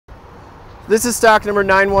This is stock number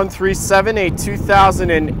 9137, a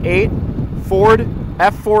 2008 Ford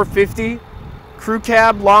F450 crew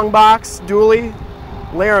cab, long box, dually,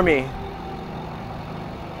 Laramie.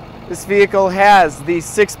 This vehicle has the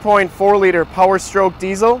 6.4 liter Powerstroke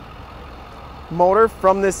diesel motor.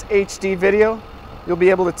 From this HD video, you'll be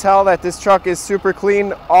able to tell that this truck is super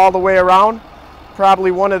clean all the way around.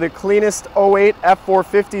 Probably one of the cleanest 08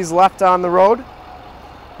 F450s left on the road.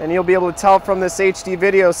 And you'll be able to tell from this HD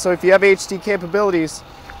video. So if you have HD capabilities,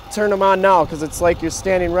 turn them on now, because it's like you're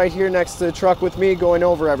standing right here next to the truck with me going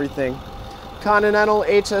over everything. Continental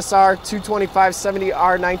HSR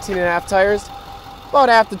 225/70R 19.5 tires. About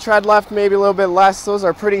half the tread left, maybe a little bit less. Those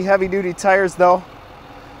are pretty heavy duty tires though.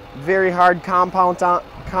 Very hard compound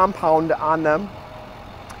on them.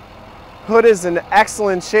 Hood is in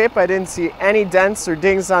excellent shape. I didn't see any dents or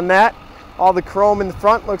dings on that. All the chrome in the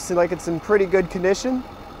front looks like it's in pretty good condition.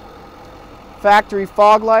 Factory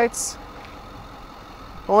fog lights.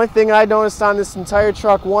 Only thing I noticed on this entire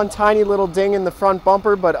truck, one tiny little ding in the front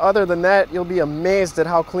bumper, but other than that, you'll be amazed at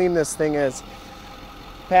how clean this thing is.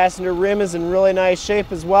 Passenger rim is in really nice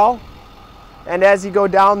shape as well. And as you go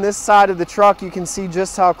down this side of the truck, you can see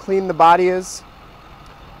just how clean the body is,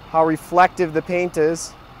 how reflective the paint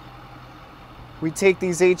is. We take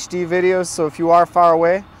these HD videos, so if you are far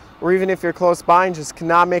away, or even if you're close by and just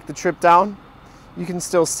cannot make the trip down, you can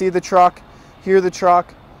still see the truck, hear the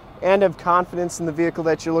truck, and have confidence in the vehicle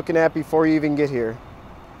that you're looking at before you even get here.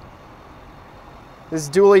 This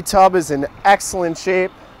dually tub is in excellent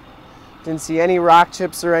shape. Didn't see any rock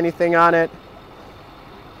chips or anything on it.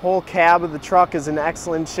 Whole cab of the truck is in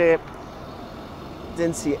excellent shape.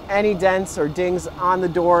 Didn't see any dents or dings on the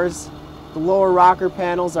doors. The lower rocker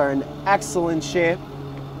panels are in excellent shape.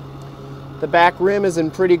 The back rim is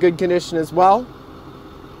in pretty good condition as well.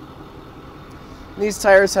 These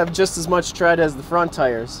tires have just as much tread as the front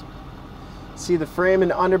tires. See, the frame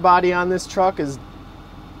and underbody on this truck is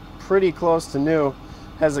pretty close to new.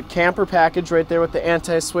 Has a camper package right there with the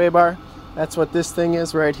anti-sway bar. That's what this thing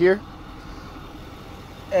is right here.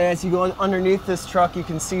 And as you go underneath this truck, you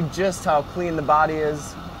can see just how clean the body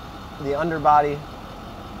is. The underbody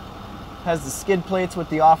has the skid plates with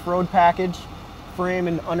the off-road package. Frame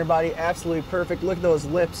and underbody absolutely perfect. Look at those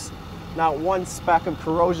lips. Not one speck of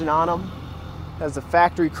corrosion on them. Has the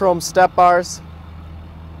factory chrome step bars.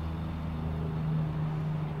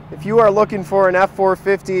 If you are looking for an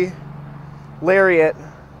F450 Lariat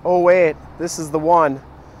 08, this is the one.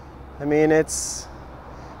 I mean, it's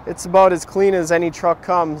about as clean as any truck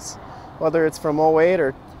comes, whether it's from 08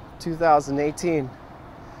 or 2018.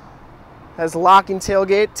 Has locking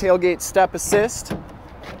tailgate step assist.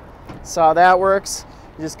 So how that works,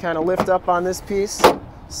 you just kind of lift up on this piece,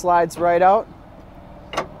 slides right out.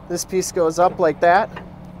 This piece goes up like that,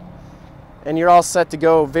 and you're all set to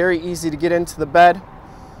go. Very easy to get into the bed.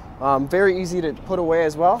 Very easy to put away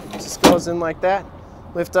as well. Just goes in like that.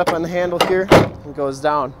 Lift up on the handle here, and goes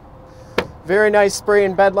down. Very nice spray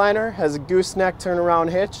and bed liner. Has a gooseneck turnaround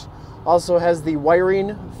hitch. Also has the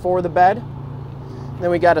wiring for the bed. And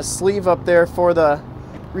then we got a sleeve up there for the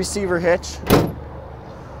receiver hitch.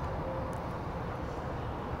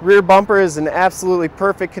 Rear bumper is in absolutely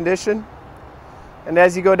perfect condition. And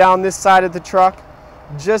as you go down this side of the truck,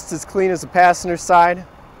 just as clean as the passenger side.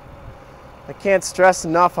 I can't stress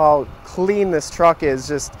enough how clean this truck is,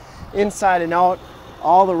 just inside and out.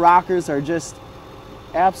 All the rockers are just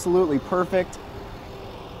absolutely perfect.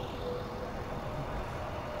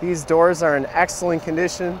 These doors are in excellent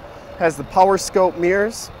condition. Has the Powerscope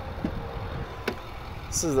mirrors.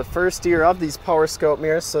 This is the first year of these Powerscope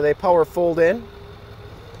mirrors, so they power fold in.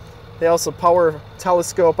 They also power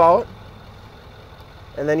telescope out.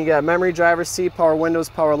 And then you got memory driver seat, power windows,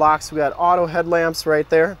 power locks. We got auto headlamps right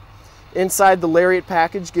there. Inside the Lariat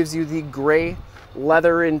package gives you the gray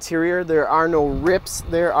leather interior. There are no rips,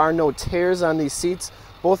 there are no tears on these seats.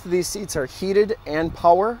 Both of these seats are heated and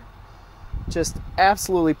power. Just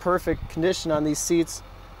absolutely perfect condition on these seats.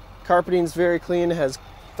 Carpeting is very clean, has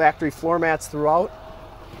factory floor mats throughout.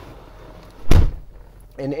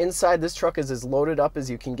 And inside this truck is as loaded up as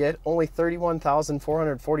you can get. Only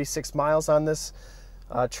 31,446 miles on this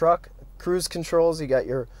truck. Cruise controls, you got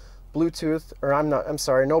your Bluetooth, or I'm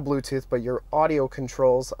sorry, no Bluetooth, but your audio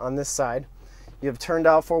controls on this side. You have turned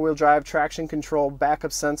out four-wheel drive, traction control,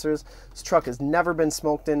 backup sensors. This truck has never been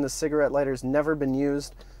smoked in. The cigarette lighter's never been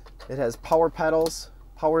used. It has power pedals,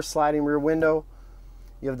 power sliding rear window.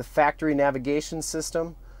 You have the factory navigation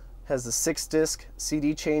system. Has the 6-disc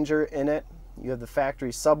CD changer in it. You have the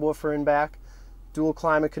factory subwoofer in back. Dual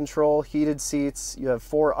climate control, heated seats. You have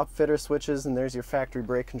 4 upfitter switches, and there's your factory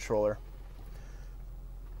brake controller.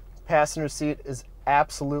 Passenger seat is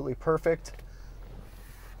absolutely perfect.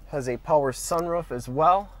 Has a power sunroof as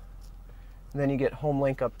well. And then you get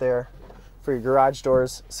Homelink up there for your garage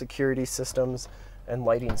doors, security systems, and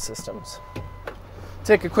lighting systems.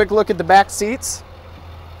 Take a quick look at the back seats.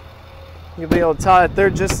 You'll be able to tell that they're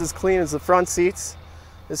just as clean as the front seats.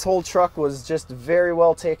 This whole truck was just very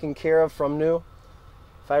well taken care of from new.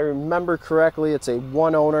 If I remember correctly, it's a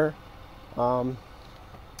one owner.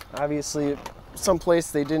 Obviously,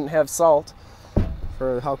 someplace they didn't have salt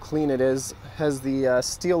for how clean it is. Has the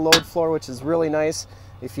steel load floor, which is really nice.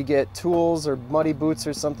 If you get tools or muddy boots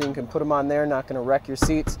or something, you can put them on there, not going to wreck your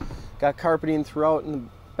seats. Got carpeting throughout, and the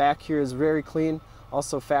back here is very clean.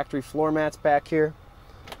 Also factory floor mats back here.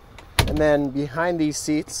 And then behind these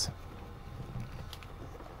seats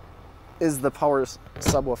is the power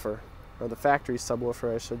subwoofer, or the factory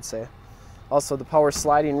subwoofer, I should say. Also the power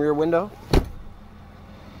sliding rear window.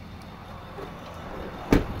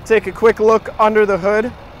 Take a quick look under the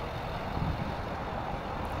hood.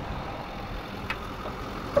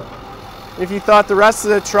 If you thought the rest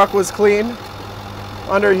of the truck was clean,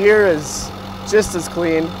 under here is just as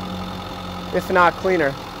clean, if not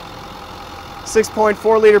cleaner.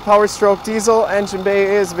 6.4 liter Powerstroke diesel. Engine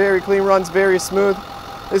bay is very clean, runs very smooth.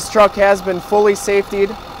 This truck has been fully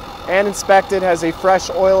safetied and inspected, has a fresh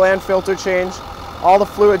oil and filter change. All the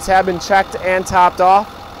fluids have been checked and topped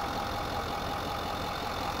off.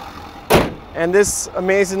 And this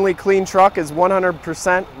amazingly clean truck is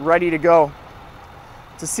 100% ready to go.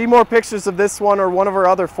 To see more pictures of this one or one of our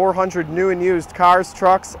other 400 new and used cars,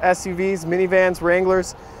 trucks, SUVs, minivans,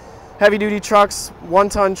 Wranglers, heavy-duty trucks,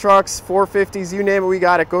 one-ton trucks, 450s, you name it, we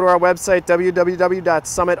got it. Go to our website,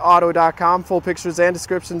 www.summitauto.com. Full pictures and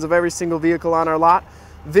descriptions of every single vehicle on our lot.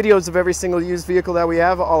 Videos of every single used vehicle that we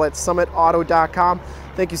have, all at summitauto.com.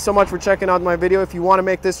 Thank you so much for checking out my video. If you want to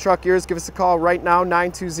make this truck yours, give us a call right now,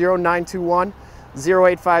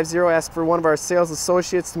 920-921-0850. Ask for one of our sales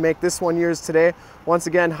associates to make this one yours today. Once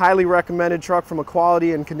again, highly recommended truck from a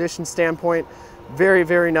quality and condition standpoint. Very,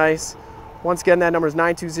 very nice. Once again, that number is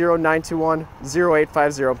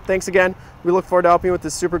 920-921-0850. Thanks again. We look forward to helping you with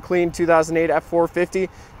this super clean 2008 F450.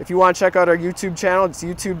 If you want to check out our YouTube channel, it's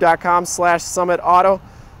youtube.com/summitauto.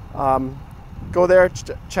 Go there,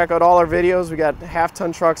 check out all our videos. We got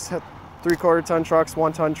half-ton trucks, 3/4-ton trucks,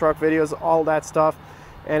 1-ton truck videos, all that stuff.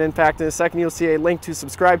 And in fact, in a second, you'll see a link to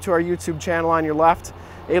subscribe to our YouTube channel on your left,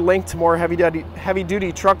 a link to more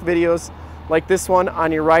heavy-duty truck videos like this one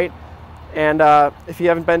on your right. And if you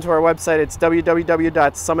haven't been to our website, it's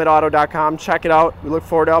www.summitauto.com. Check it out. We look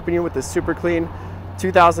forward to helping you with this super clean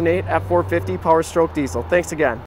 2008 F450 Powerstroke diesel. Thanks again.